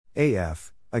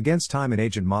AF, Against Time and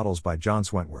Agent Models by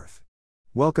Johns Wentworth.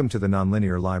 Welcome to the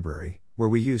Nonlinear Library, where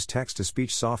we use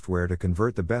text-to-speech software to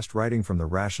convert the best writing from the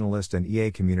rationalist and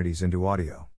EA communities into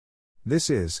audio. This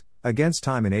is Against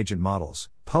Time and Agent Models,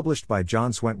 published by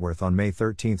Johns Wentworth on May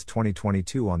 13,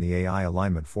 2022 on the AI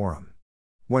Alignment Forum.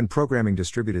 When programming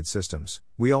distributed systems,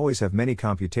 we always have many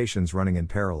computations running in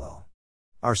parallel.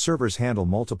 Our servers handle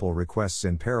multiple requests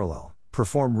in parallel,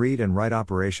 perform read and write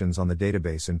operations on the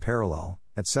database in parallel,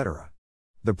 etc.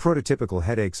 The prototypical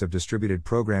headaches of distributed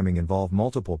programming involve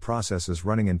multiple processes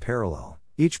running in parallel,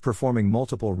 each performing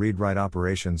multiple read-write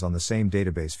operations on the same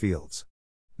database fields.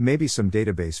 Maybe some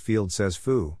database field says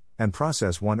foo, and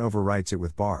process 1 overwrites it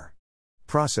with bar.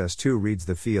 Process 2 reads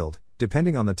the field,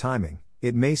 depending on the timing,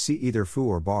 it may see either foo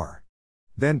or bar.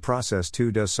 Then process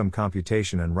 2 does some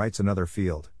computation and writes another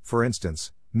field, for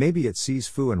instance, maybe it sees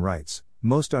foo and writes,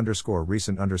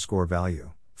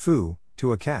 most_recent_value, foo,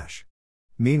 to a cache.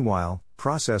 Meanwhile,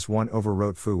 process 1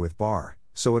 overwrote foo with bar,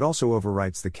 so it also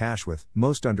overwrites the cache with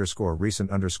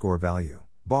most_recent_value,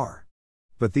 bar.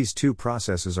 But these two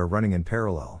processes are running in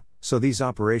parallel, so these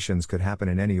operations could happen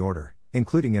in any order,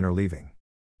 including interleaving.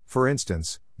 For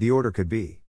instance, the order could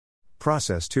be: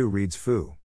 process 2 reads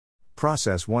foo.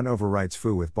 Process 1 overwrites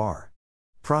foo with bar.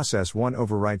 Process 1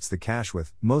 overwrites the cache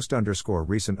with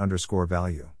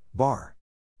most_recent_value, bar.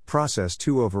 Process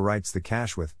 2 overwrites the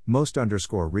cache with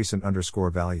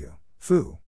most_recent_value,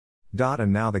 foo.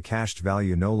 And now the cached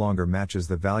value no longer matches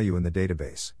the value in the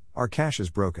database. Our cache is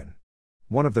broken.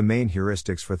 One of the main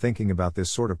heuristics for thinking about this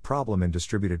sort of problem in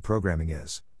distributed programming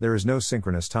is, there is no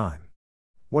synchronous time.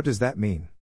 What does that mean?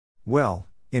 Well,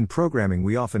 in programming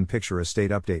we often picture a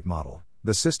state update model.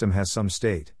 The system has some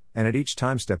state, and at each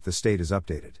time step the state is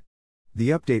updated.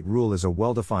 The update rule is a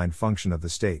well-defined function of the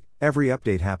state. Every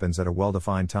update happens at a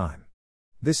well-defined time.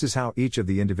 This is how each of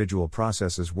the individual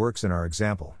processes works in our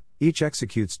example. Each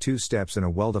executes 2 steps in a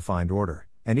well-defined order,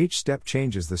 and each step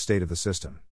changes the state of the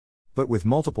system. But with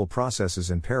multiple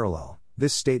processes in parallel,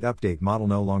 this state update model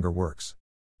no longer works.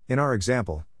 In our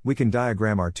example, we can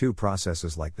diagram our 2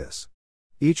 processes like this.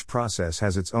 Each process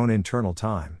has its own internal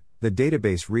time. The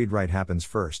database read-write happens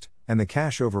first, and the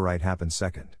cache overwrite happens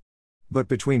second. But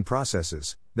between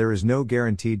processes, there is no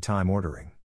guaranteed time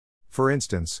ordering. For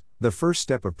instance, the first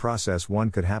step of process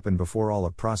 1 could happen before all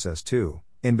of process 2,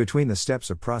 in between the steps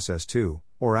of process 2,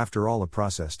 or after all of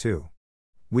process 2.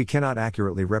 We cannot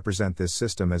accurately represent this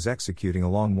system as executing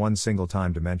along one single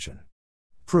time dimension.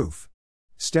 Proof.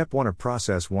 Step 1 of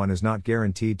process 1 is not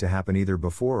guaranteed to happen either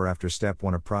before or after step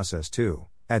 1 of process 2.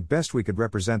 At best we could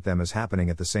represent them as happening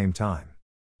at the same time.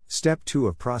 Step 2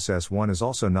 of process 1 is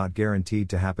also not guaranteed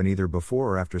to happen either before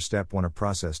or after step 1 of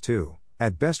process 2.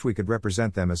 At best we could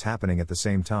represent them as happening at the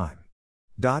same time.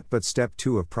 But step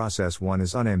 2 of process 1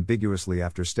 is unambiguously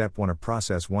after step 1 of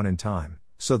process 1 in time,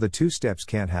 so the 2 steps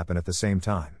can't happen at the same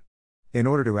time. In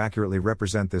order to accurately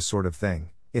represent this sort of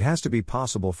thing, it has to be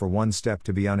possible for one step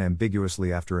to be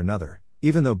unambiguously after another,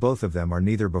 even though both of them are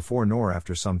neither before nor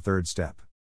after some third step.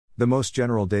 The most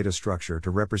general data structure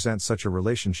to represent such a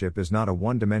relationship is not a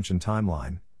one-dimension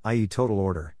timeline, i.e. total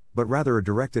order, but rather a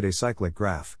directed acyclic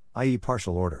graph, i.e.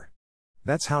 partial order.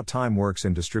 That's how time works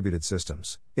in distributed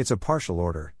systems. It's a partial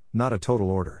order, not a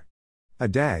total order. A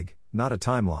DAG, not a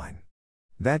timeline.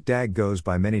 That DAG goes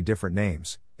by many different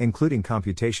names, including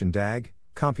computation DAG,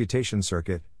 computation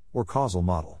circuit, or causal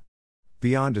model.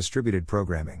 Beyond distributed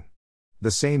programming,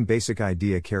 the same basic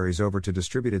idea carries over to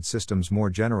distributed systems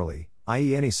more generally,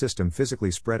 i.e. any system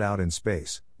physically spread out in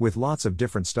space, with lots of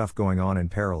different stuff going on in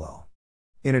parallel.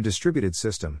 In a distributed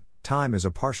system, time is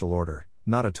a partial order,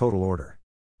 not a total order.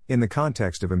 In the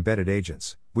context of embedded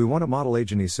agents, we want to model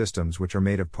agenty systems which are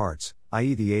made of parts,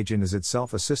 i.e. the agent is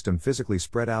itself a system physically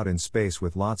spread out in space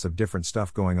with lots of different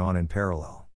stuff going on in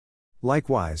parallel.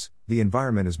 Likewise, the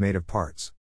environment is made of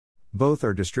parts. Both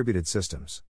are distributed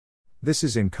systems. This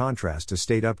is in contrast to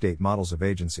state update models of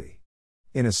agency.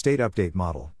 In a state update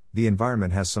model, the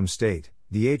environment has some state,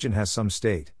 the agent has some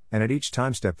state, and at each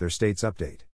time step their states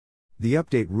update. The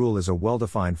update rule is a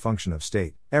well-defined function of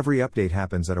state. Every update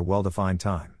happens at a well-defined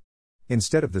time.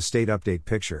 Instead of the state update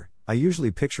picture, I usually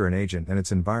picture an agent and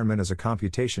its environment as a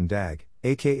computation DAG,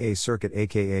 aka circuit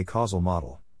aka causal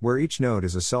model, where each node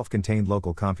is a self-contained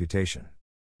local computation.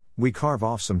 We carve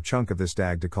off some chunk of this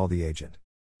DAG to call the agent.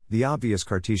 The obvious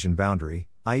Cartesian boundary,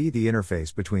 i.e. the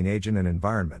interface between agent and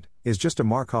environment, is just a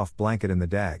Markov blanket in the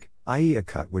DAG, i.e. a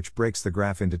cut which breaks the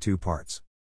graph into 2 parts.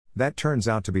 That turns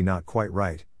out to be not quite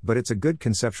right, but it's a good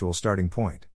conceptual starting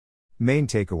point. Main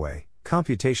takeaway: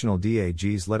 computational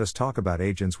DAGs let us talk about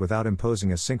agents without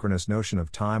imposing a synchronous notion of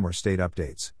time or state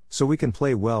updates, so we can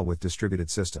play well with distributed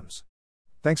systems.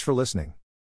 Thanks for listening.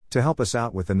 To help us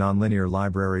out with the Nonlinear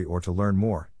Library or to learn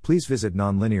more, please visit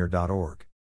nonlinear.org.